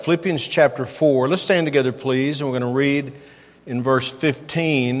Philippians chapter 4. Let's stand together, please, and we're going to read in verse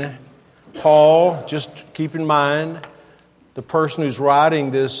 15. Paul, just keep in mind, the person who's writing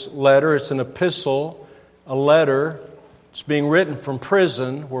this letter, it's an epistle, a letter. It's being written from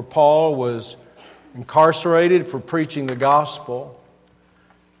prison where Paul was incarcerated for preaching the gospel.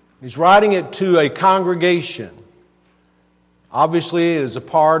 He's writing it to a congregation. Obviously, it is a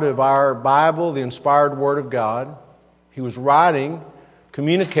part of our Bible, the inspired Word of God. He was writing,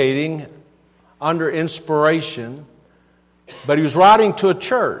 communicating under inspiration, but he was writing to a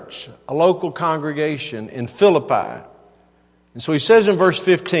church, a local congregation in Philippi. And so he says in verse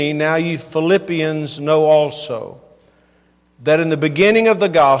 15, "Now you Philippians know also that in the beginning of the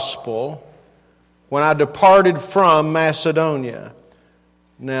gospel, when I departed from Macedonia."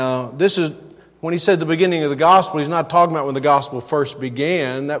 Now, this is, when he said the beginning of the gospel, he's not talking about when the gospel first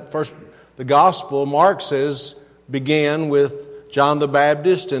began. The gospel, Mark says, began with John the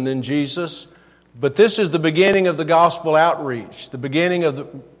Baptist and then Jesus. But this is the beginning of the gospel outreach, the beginning of the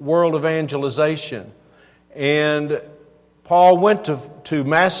world evangelization. And Paul went to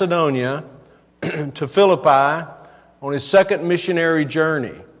Macedonia, to Philippi, on his second missionary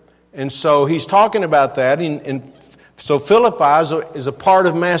journey. And so he's talking about that. And so Philippi is a part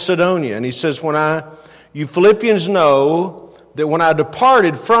of Macedonia. And he says, "You Philippians know that when I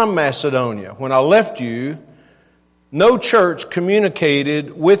departed from Macedonia, when I left you, no church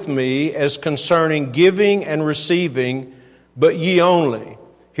communicated with me as concerning giving and receiving, but ye only."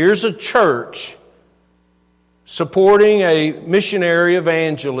 Here's a church supporting a missionary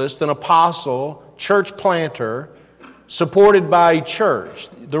evangelist, an apostle, church planter, supported by a church.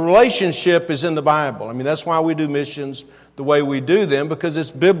 The relationship is in the Bible. I mean, that's why we do missions the way we do them, because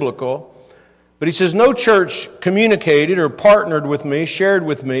it's biblical. But he says, no church communicated or partnered with me, shared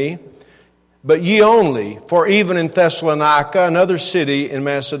with me, but ye only. For even in Thessalonica, another city in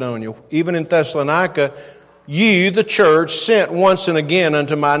Macedonia, even in Thessalonica, ye, the church, sent once and again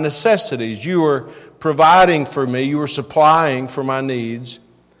unto my necessities. You were providing for me, you were supplying for my needs.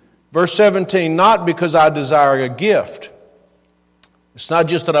 Verse 17, "Not because I desire a gift." It's not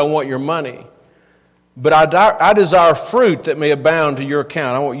just that I want your money, but I desire fruit that may abound to your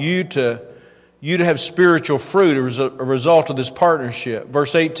account. I want you to have spiritual fruit as a result of this partnership.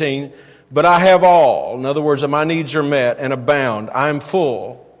 Verse 18, "But I have all." In other words, my needs are met and abound. I am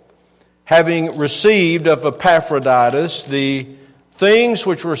full, having received of Epaphroditus the things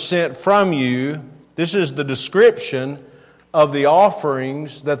which were sent from you. This is the description of the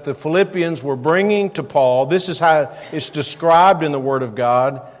offerings that the Philippians were bringing to Paul. This is how it's described in the Word of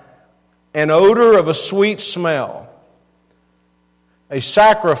God. "An odor of a sweet smell, a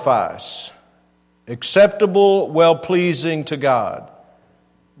sacrifice, acceptable, well-pleasing to God."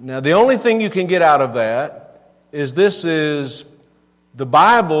 Now, the only thing you can get out of that is this is the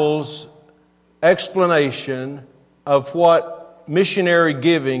Bible's explanation of what missionary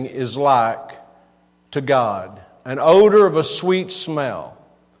giving is like to God. An odor of a sweet smell.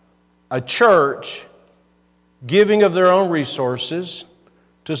 A church giving of their own resources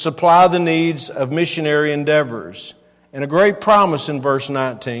to supply the needs of missionary endeavors. And a great promise in verse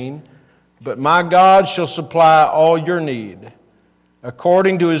 19, "But my God shall supply all your need,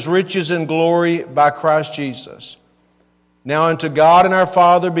 according to His riches and glory by Christ Jesus. Now unto God and our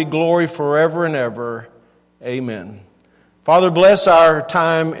Father be glory forever and ever. Amen." Father, bless our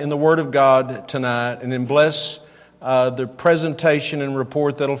time in the Word of God tonight, and then bless the presentation and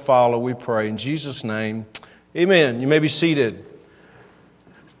report that'll follow, we pray. In Jesus' name, amen. You may be seated.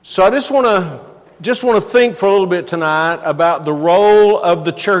 So I just want to think for a little bit tonight about the role of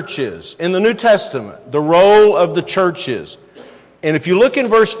the churches in the New Testament, the role of the churches. And if you look in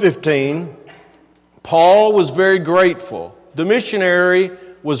verse 15, Paul was very grateful. The missionary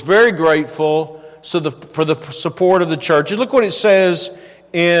was very grateful for the support of the churches. Look what it says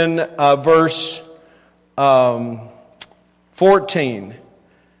in verse 14.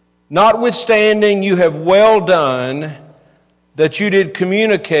 "Notwithstanding, you have well done that you did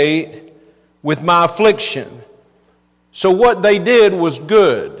communicate with my affliction." So what they did was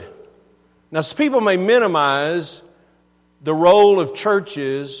good. Now, some people may minimize the role of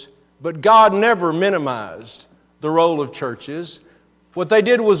churches, but God never minimized the role of churches. What they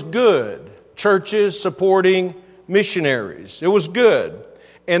did was good. Churches supporting missionaries. It was good.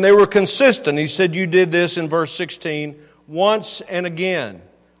 And they were consistent. He said you did this in verse 16 once and again.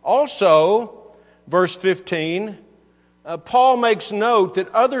 Also, verse 15, Paul makes note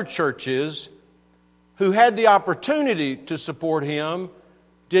that other churches who had the opportunity to support him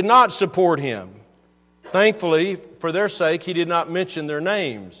did not support him. Thankfully, for their sake, he did not mention their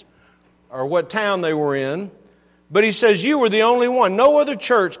names or what town they were in. But he says, you were the only one. No other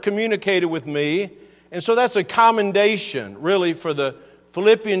church communicated with me. And so that's a commendation, really, for the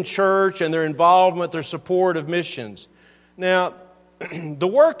Philippian church and their involvement, their support of missions. Now, the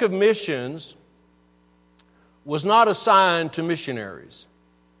work of missions was not assigned to missionaries.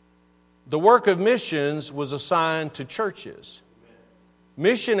 The work of missions was assigned to churches.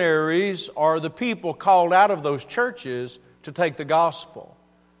 Missionaries are the people called out of those churches to take the gospel.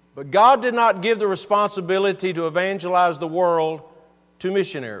 But God did not give the responsibility to evangelize the world to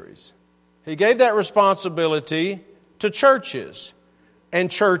missionaries. He gave that responsibility to churches.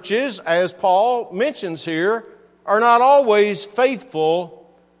 And churches, as Paul mentions here, are not always faithful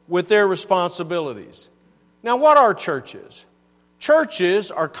with their responsibilities. Now, what are churches?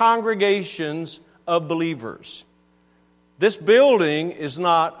 Churches are congregations of believers. This building is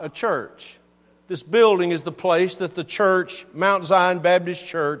not a church. This building is the place that the church, Mount Zion Baptist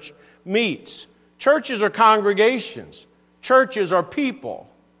Church, meets. Churches are congregations. Churches are people.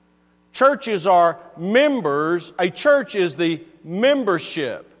 Churches are members. A church is the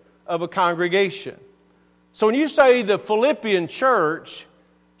membership of a congregation. So when you say the Philippian church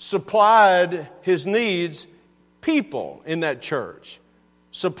supplied his needs, people in that church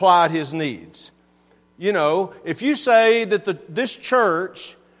supplied his needs. You know, if you say that this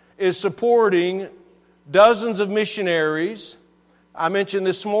church is supporting dozens of missionaries, I mentioned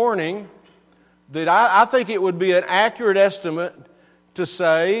this morning that I think it would be an accurate estimate to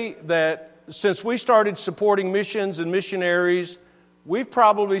say that since we started supporting missions and missionaries, we've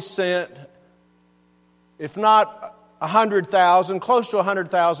probably sent, if not $100,000, close to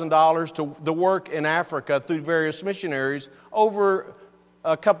 $100,000 to the work in Africa through various missionaries over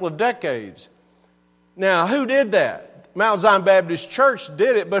a couple of decades. Now, who did that? Mount Zion Baptist Church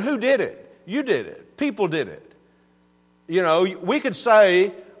did it, but who did it? You did it. People did it. You know, we could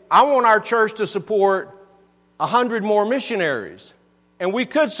say, I want our church to support 100 more missionaries. And we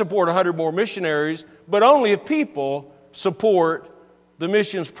could support 100 more missionaries, but only if people support the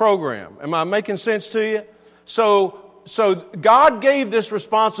missions program. Am I making sense to you? So God gave this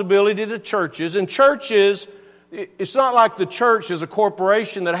responsibility to churches, and churches, it's not like the church is a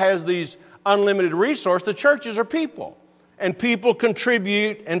corporation that has these unlimited resources. The churches are people, and people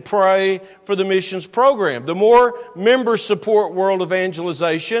contribute and pray for the missions program. The more members support world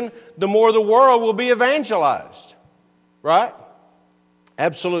evangelization, the more the world will be evangelized. Right?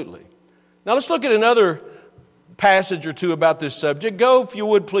 Absolutely. Now let's look at another passage or two about this subject. Go, if you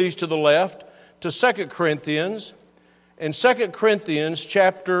would please, to the left, to 2 Corinthians. In 2 Corinthians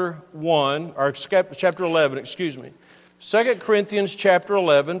chapter 11. 2 Corinthians chapter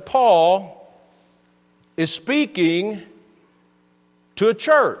 11, Paul is speaking to a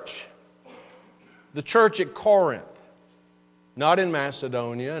church. The church at Corinth. Not in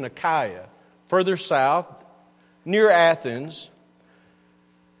Macedonia, in Achaia. Further south, near Athens.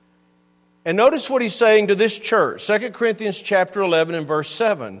 And notice what he's saying to this church. 2 Corinthians chapter 11 and verse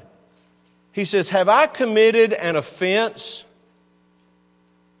 7. He says, have I committed an offense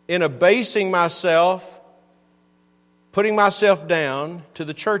in abasing myself, putting myself down? To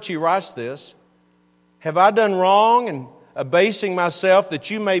the church he writes this. Have I done wrong in abasing myself that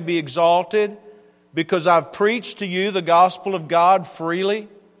you may be exalted because I've preached to you the gospel of God freely?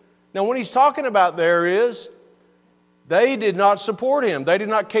 Now what he's talking about there is they did not support him. They did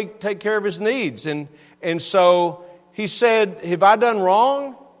not take care of his needs. And so he said, have I done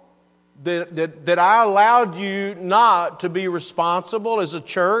wrong? That I allowed you not to be responsible as a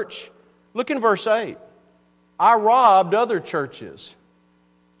church? Look in verse 8. I robbed other churches,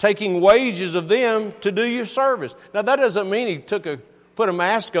 taking wages of them to do you service. Now that doesn't mean he put a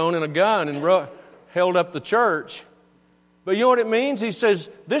mask on and a gun and held up the church. But you know what it means? He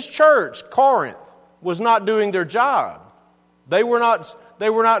says, this church, Corinth, was not doing their job. They were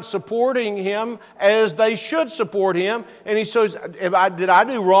not supporting him as they should support him. And he says, did I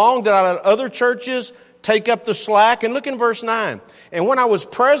do wrong? Did I let other churches take up the slack? And look in verse 9. And when I was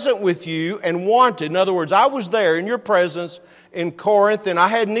present with you and wanted, in other words, I was there in your presence in Corinth and I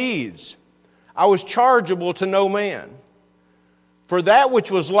had needs, I was chargeable to no man. For that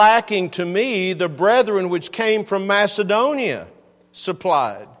which was lacking to me, the brethren which came from Macedonia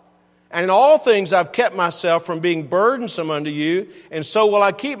supplied. And in all things I've kept myself from being burdensome unto you, and so will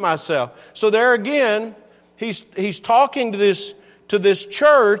I keep myself. So there again, he's talking to this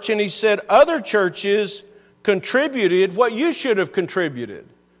church, and he said other churches contributed what you should have contributed.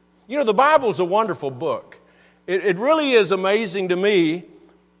 You know, the Bible's a wonderful book. It really is amazing to me,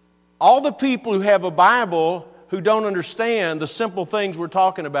 all the people who have a Bible who don't understand the simple things we're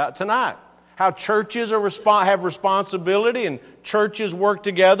talking about tonight. how churches have responsibility and churches work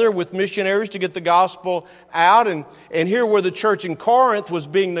together with missionaries to get the gospel out. And here where the church in Corinth was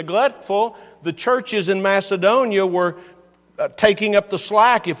being neglectful, the churches in Macedonia were taking up the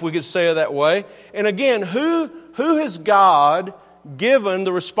slack, if we could say it that way. And again, who has God given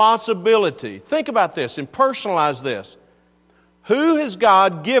the responsibility? Think about this and personalize this. Who has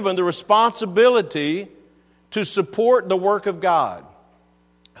God given the responsibility to support the work of God?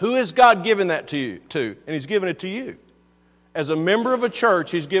 Who has God given that to you? And He's given it to you. As a member of a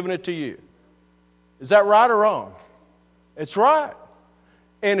church, He's given it to you. Is that right or wrong? It's right.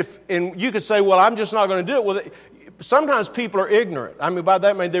 And you could say, well, I'm just not going to do it. Well, sometimes people are ignorant. I mean, by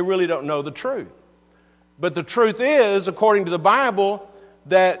that I mean they really don't know the truth. But the truth is, according to the Bible,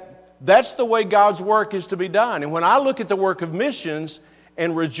 that's the way God's work is to be done. And when I look at the work of missions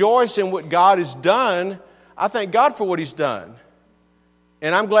and rejoice in what God has done, I thank God for what He's done.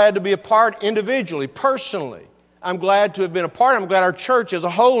 And I'm glad to be a part individually, personally. I'm glad to have been a part. I'm glad our church as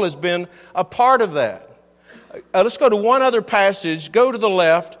a whole has been a part of that. Let's go to one other passage. Go to the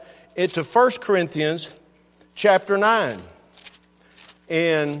left into 1 Corinthians chapter 9.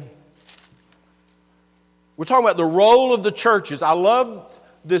 And we're talking about the role of the churches. I love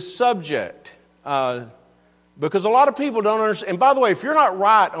this subject because a lot of people don't understand. And by the way, if you're not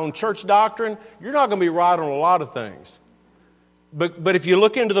right on church doctrine, you're not going to be right on a lot of things. But if you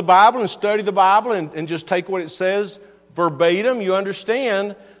look into the Bible and study the Bible and just take what it says verbatim, you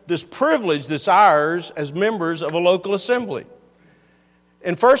understand this privilege that's ours as members of a local assembly.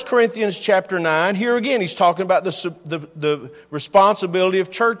 In 1 Corinthians chapter 9, here again he's talking about the responsibility of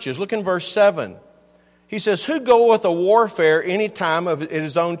churches. Look in verse 7. He says, who goeth a warfare any time of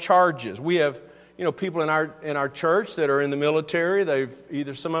his own charges? We have people in our church that are in the military.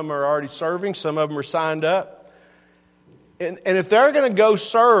 Some of them are already serving, some of them are signed up. And if they're going to go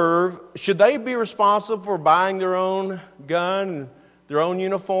serve, should they be responsible for buying their own gun, their own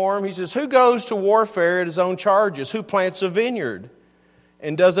uniform? He says, who goes to warfare at his own charges? Who plants a vineyard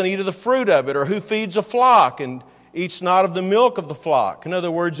and doesn't eat of the fruit of it? Or who feeds a flock and eats not of the milk of the flock? In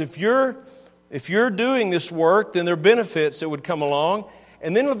other words, if you're doing this work, then there are benefits that would come along.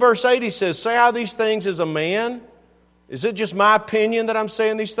 And then in verse 8 he says, say I these things as a man? Is it just my opinion that I'm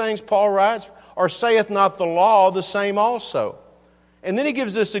saying these things, Paul writes? Or saith not the law the same also? And then he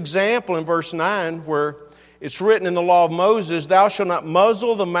gives this example in verse 9 where it's written in the law of Moses, thou shalt not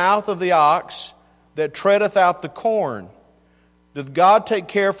muzzle the mouth of the ox that treadeth out the corn. Doth God take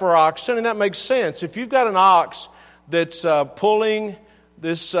care for oxen? And that makes sense. If you've got an ox that's pulling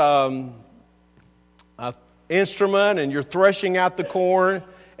this instrument and you're threshing out the corn,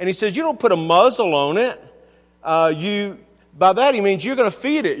 and he says you don't put a muzzle on it, by that he means you're going to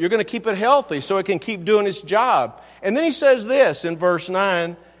feed it. You're going to keep it healthy so it can keep doing its job. And then he says this in verse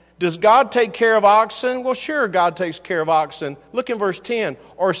 9, does God take care of oxen? Well, sure, God takes care of oxen. Look in verse 10.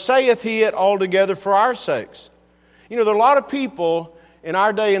 Or saith he it altogether for our sakes? There are a lot of people in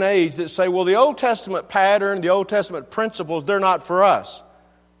our day and age that say, well, the Old Testament pattern, the Old Testament principles, they're not for us.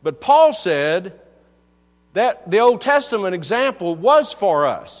 But Paul said that the Old Testament example was for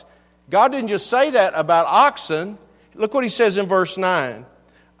us. God didn't just say that about oxen. Look what he says in verse 9.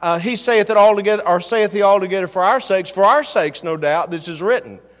 He saith it altogether, or saith he altogether for our sakes, no doubt, this is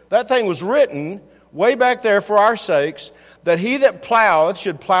written. That thing was written way back there for our sakes, that he that ploweth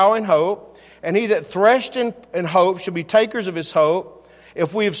should plow in hope, and he that threshed in hope should be takers of his hope.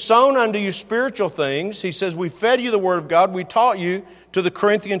 If we have sown unto you spiritual things, he says, we fed you the word of God, we taught you to the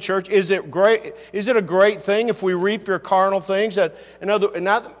Corinthian church. Is it a great thing if we reap your carnal things? And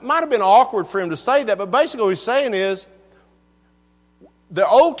that might have been awkward for him to say that, but basically what he's saying is, the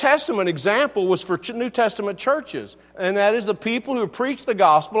Old Testament example was for New Testament churches. And that is the people who preach the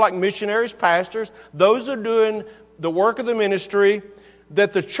gospel, like missionaries, pastors, those who are doing the work of the ministry,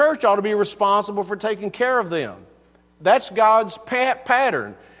 that the church ought to be responsible for taking care of them. That's God's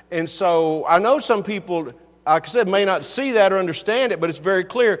pattern. And so I know some people, like I said, may not see that or understand it, but it's very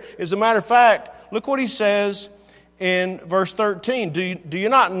clear. As a matter of fact, look what he says in verse 13. Do you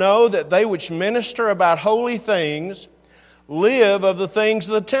not know that they which minister about holy things live of the things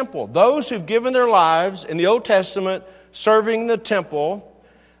of the temple? Those who've given their lives in the Old Testament serving the temple,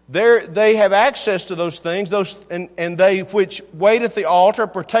 they have access to those things, and they which wait at the altar,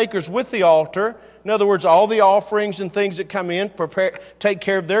 partakers with the altar. In other words, all the offerings and things that come in, take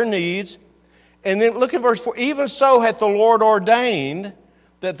care of their needs. And then look in verse 4. Even so hath the Lord ordained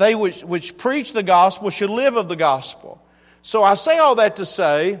that they which preach the gospel should live of the gospel. So I say all that to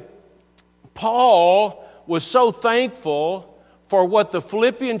say, Paul was so thankful for what the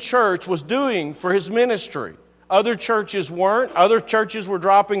Philippian church was doing for his ministry. Other churches weren't. Other churches were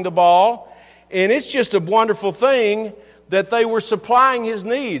dropping the ball. And it's just a wonderful thing that they were supplying his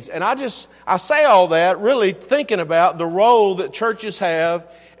needs. And I say all that really thinking about the role that churches have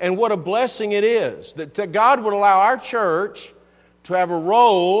and what a blessing it is. That God would allow our church to have a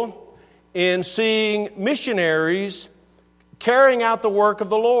role in seeing missionaries carrying out the work of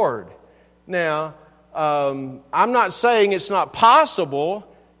the Lord. Now, I'm not saying it's not possible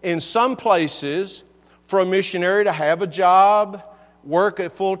in some places for a missionary to have a job, work a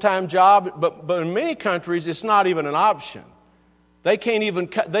full-time job, but in many countries it's not even an option. They can't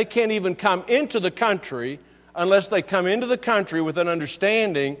even come into the country unless they come into the country with an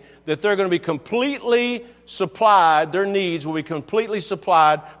understanding that they're going to be completely supplied, their needs will be completely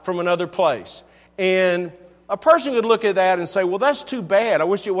supplied from another place. And a person could look at that and say, well, that's too bad. I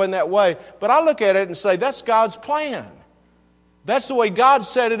wish it wasn't that way. But I look at it and say, that's God's plan. That's the way God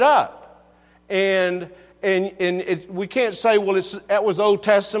set it up. And we can't say, well, that was Old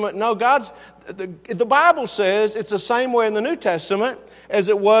Testament. No, the Bible says it's the same way in the New Testament as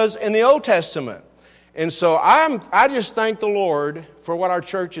it was in the Old Testament. And so I just thank the Lord for what our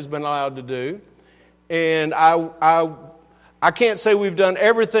church has been allowed to do. And I can't say we've done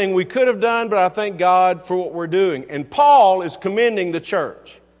everything we could have done, but I thank God for what we're doing. And Paul is commending the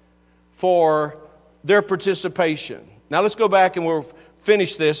church for their participation. Now let's go back and we'll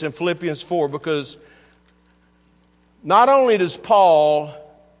finish this in Philippians 4, because not only does Paul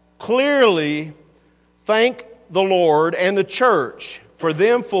clearly thank the Lord and the church for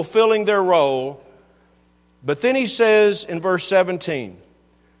them fulfilling their role, but then he says in verse 17,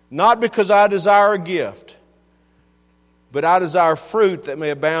 not because I desire a gift, but I desire fruit that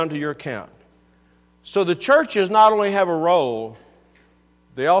may abound to your account. So the churches not only have a role,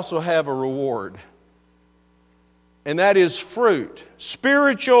 they also have a reward. And that is fruit,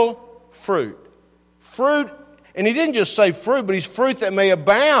 spiritual fruit. Fruit, and he didn't just say fruit, but he's fruit that may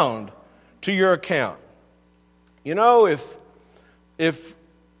abound to your account. You know, if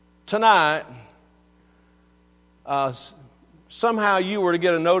tonight somehow you were to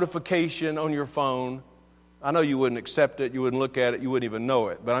get a notification on your phone, I know you wouldn't accept it, you wouldn't look at it, you wouldn't even know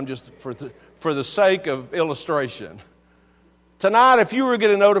it, but I'm just for the sake of illustration. Tonight, if you were to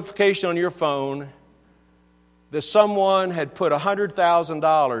get a notification on your phone that someone had put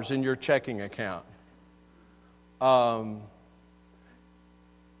 $100,000 in your checking account, I'm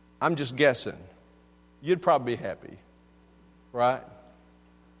just guessing, you'd probably be happy, right?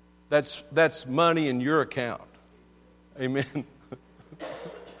 That's money in your account. Amen.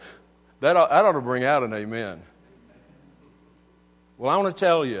 That ought to bring out an amen. Well, I want to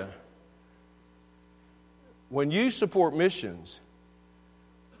tell you, when you support missions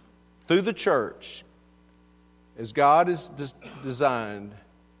through the church, as God has designed,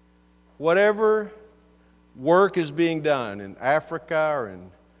 whatever work is being done in Africa or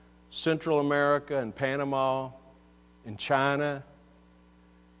in Central America, in Panama, in China,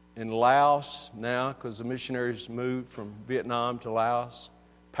 in Laos now, because the missionaries moved from Vietnam to Laos,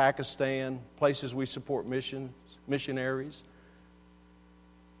 Pakistan, places we support missionaries,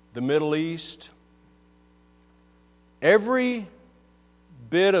 the Middle East. Every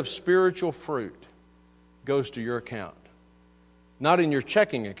bit of spiritual fruit goes to your account. Not in your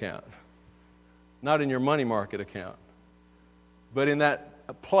checking account, not in your money market account, but in that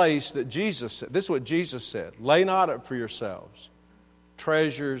place that Jesus said. This is what Jesus said, lay not up for yourselves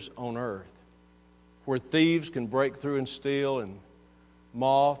treasures on earth, where thieves can break through and steal, and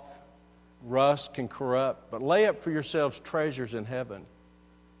moth, rust can corrupt, but lay up for yourselves treasures in heaven.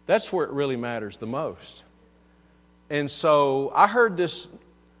 That's where it really matters the most. And so I heard this,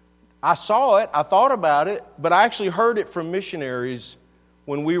 I saw it, I thought about it, but I actually heard it from missionaries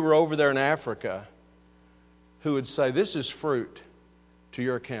when we were over there in Africa who would say, this is fruit to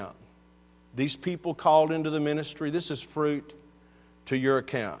your account. These people called into the ministry, this is fruit to your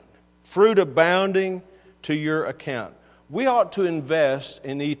account. Fruit abounding to your account. We ought to invest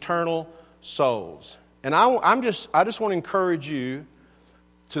in eternal souls. And I just want to encourage you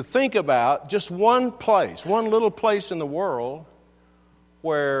to think about just one place, one little place in the world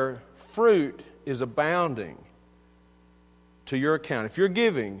where fruit is abounding to your account. If you're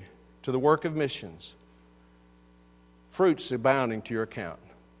giving to the work of missions, fruit's abounding to your account.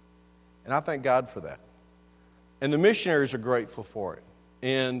 And I thank God for that. And the missionaries are grateful for it.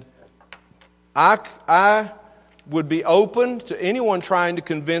 And I would be open to anyone trying to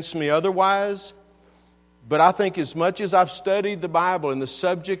convince me otherwise. But I think as much as I've studied the Bible and the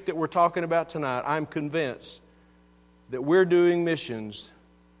subject that we're talking about tonight, I'm convinced that we're doing missions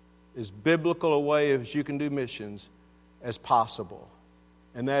as biblical a way as you can do missions as possible.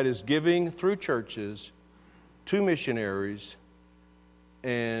 And that is giving through churches to missionaries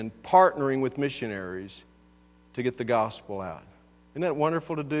and partnering with missionaries to get the gospel out. Isn't that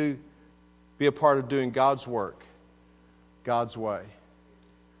wonderful to do? Be a part of doing God's work, God's way.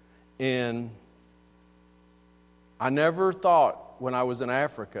 And I never thought when I was in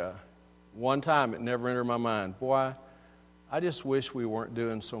Africa, one time it never entered my mind, boy, I just wish we weren't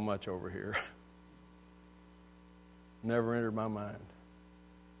doing so much over here. Never entered my mind.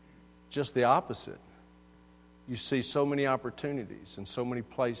 Just the opposite. You see so many opportunities and so many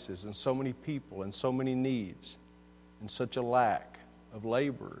places and so many people and so many needs and such a lack of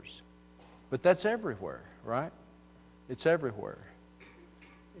laborers. But that's everywhere, right? It's everywhere.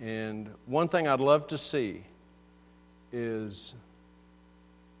 And one thing I'd love to see is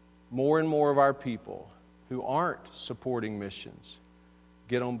more and more of our people who aren't supporting missions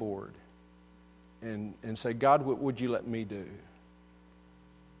get on board and say, God, what would you let me do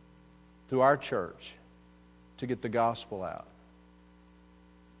through our church to get the gospel out?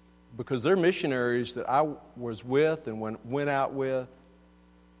 Because they're missionaries that I was with and went out with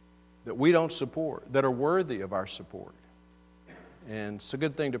that we don't support, that are worthy of our support. And it's a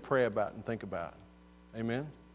good thing to pray about and think about. Amen?